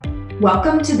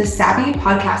Welcome to the Savvy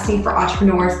Podcasting for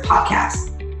Entrepreneurs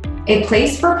podcast, a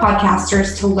place for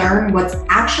podcasters to learn what's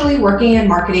actually working in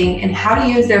marketing and how to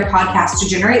use their podcast to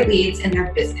generate leads in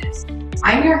their business.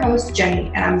 I'm your host,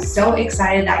 Jenny, and I'm so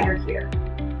excited that you're here.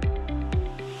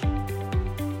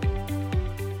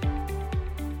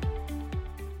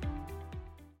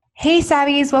 Hey,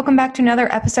 Savvies, welcome back to another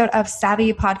episode of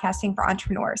Savvy Podcasting for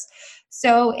Entrepreneurs.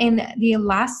 So in the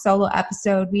last solo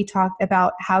episode, we talked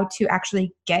about how to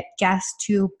actually get guests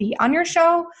to be on your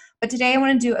show. But today I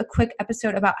want to do a quick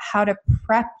episode about how to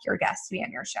prep your guests to be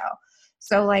on your show.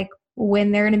 So like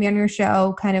when they're going to be on your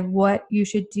show, kind of what you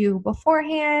should do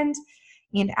beforehand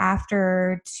and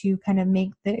after to kind of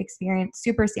make the experience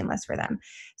super seamless for them.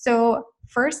 So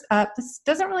first up, this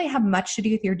doesn't really have much to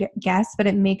do with your guests, but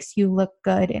it makes you look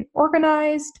good and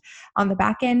organized on the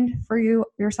back end for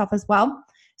yourself as well.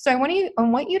 So I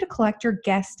want you to collect your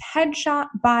guest headshot,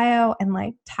 bio, and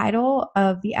like title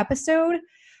of the episode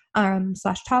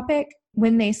 / topic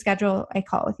when they schedule a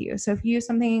call with you. So if you use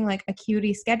something like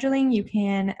Acuity Scheduling, you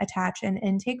can attach an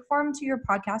intake form to your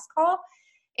podcast call.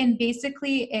 And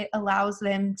basically it allows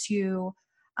them to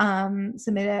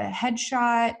submit a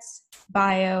headshot,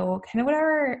 bio, kind of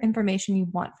whatever information you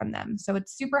want from them. So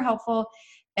it's super helpful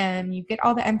and you get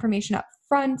all the information up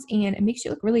front and it makes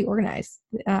you look really organized.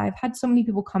 I've had so many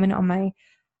people comment on my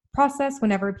process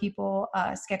whenever people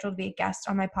schedule to be a guest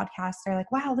on my podcast. They're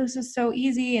like, wow, this is so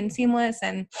easy and seamless.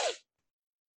 And,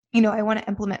 I want to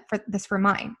implement this for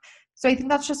mine. So I think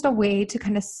that's just a way to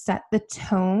kind of set the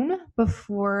tone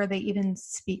before they even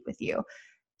speak with you.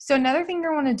 So another thing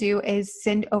you want to do is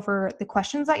send over the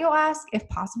questions that you'll ask if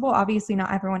possible. Obviously,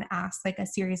 not everyone asks like a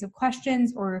series of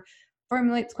questions or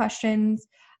formulates questions.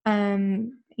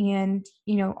 And,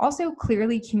 also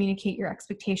clearly communicate your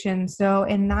expectations. So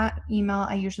in that email,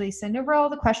 I usually send over all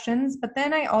the questions, but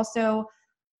then I also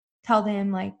tell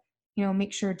them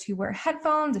make sure to wear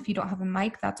headphones. If you don't have a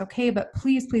mic, that's okay, but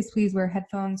please, please, please wear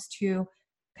headphones to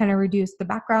kind of reduce the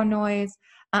background noise.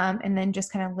 And then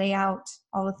just kind of lay out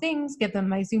all the things, give them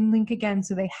my Zoom link again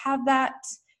so they have that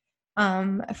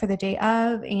for the day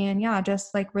of. And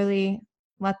just really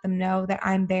let them know that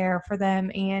I'm there for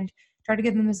them and try to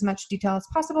give them as much detail as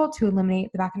possible to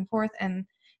eliminate the back and forth and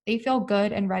they feel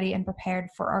good and ready and prepared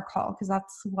for our call because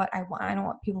that's what I want. I don't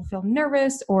want people to feel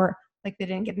nervous or like they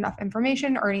didn't get enough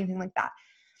information or anything like that.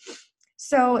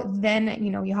 So then,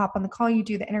 you hop on the call, you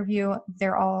do the interview,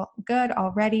 they're all good,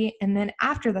 all ready. And then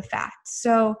after the fact,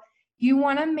 so you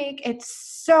want to make it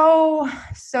so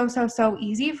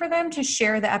easy for them to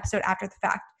share the episode after the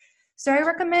fact. So I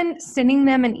recommend sending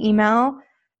them an email,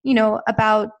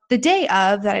 about the day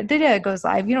of that the day it goes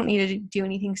live. You don't need to do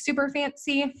anything super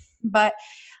fancy, but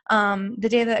the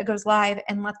day that it goes live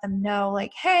and let them know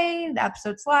hey, the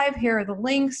episode's live. Here are the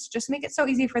links. Just make it so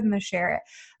easy for them to share it.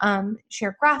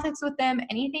 Share graphics with them.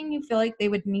 Anything you feel like they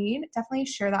would need, definitely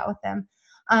share that with them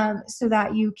so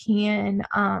that you can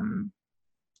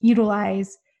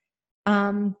utilize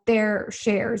their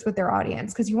shares with their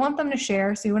audience because you want them to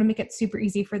share. So you want to make it super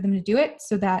easy for them to do it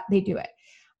so that they do it.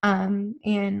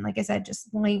 And like I said,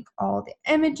 just link all the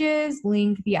images,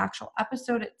 link the actual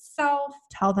episode itself,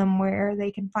 tell them where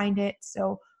they can find it.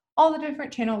 So all the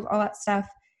different channels, all that stuff,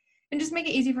 and just make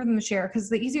it easy for them to share because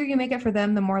the easier you make it for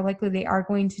them, the more likely they are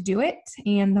going to do it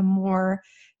and the more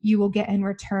you will get in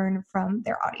return from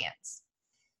their audience.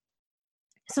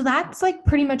 So that's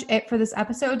pretty much it for this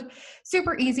episode.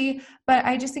 Super easy, but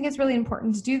I just think it's really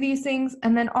important to do these things.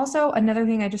 And then also another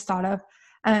thing I just thought of,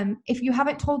 if you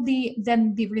haven't told the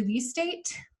release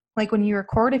date, like when you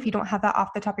record, if you don't have that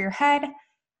off the top of your head,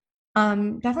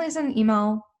 definitely send an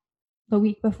email the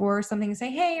week before or something and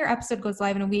say, hey, your episode goes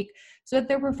live in a week so that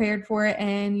they're prepared for it.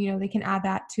 And, they can add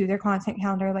that to their content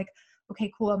calendar. Like,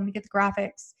 okay, cool. I'm going to get the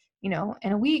graphics, in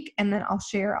a week, and then I'll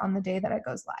share on the day that it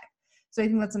goes live. So I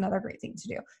think that's another great thing to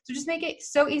do. So just make it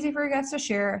so easy for your guests to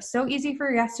share, so easy for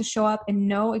your guests to show up and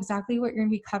know exactly what you're going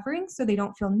to be covering so they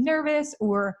don't feel nervous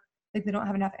or like they don't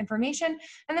have enough information.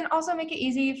 And then also make it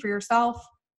easy for yourself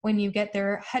when you get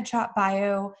their headshot,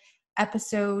 bio,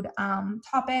 episode,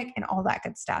 topic, and all that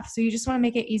good stuff. So you just want to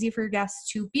make it easy for your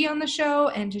guests to be on the show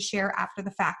and to share after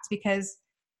the fact because,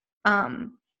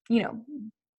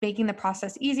 making the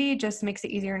process easy just makes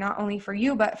it easier not only for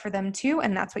you, but for them too.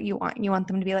 And that's what you want. You want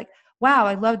them to be like, wow,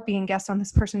 I loved being a guest on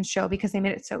this person's show because they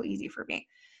made it so easy for me.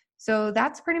 So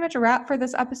that's pretty much a wrap for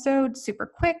this episode. Super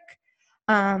quick.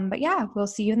 But we'll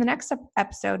see you in the next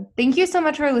episode. Thank you so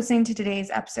much for listening to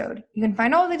today's episode. You can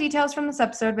find all the details from this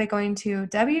episode by going to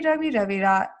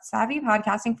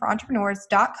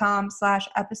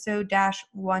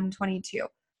www.savvypodcastingforentrepreneurs.com/episode-122.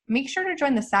 make sure to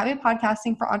join the Savvy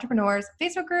Podcasting for Entrepreneurs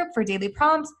Facebook group for daily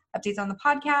prompts, updates on the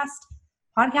podcast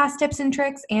tips and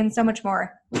tricks, and so much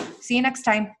more. See you next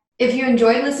time. If you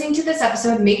enjoyed listening to this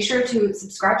episode, make sure to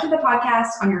subscribe to the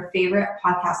podcast on your favorite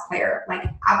podcast player like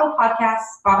Apple Podcasts,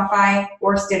 Spotify,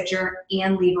 or Stitcher,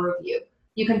 and leave a review.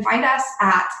 You can find us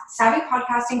at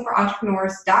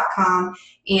savvypodcastingforentrepreneurs.com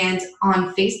and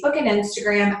on Facebook and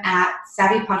Instagram at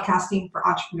Savvy Podcasting for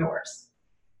Entrepreneurs.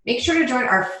 Make sure to join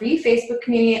our free Facebook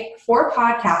community for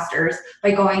podcasters by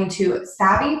going to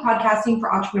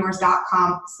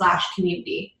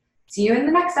savvypodcastingforentrepreneurs.com/community. See you in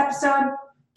the next episode.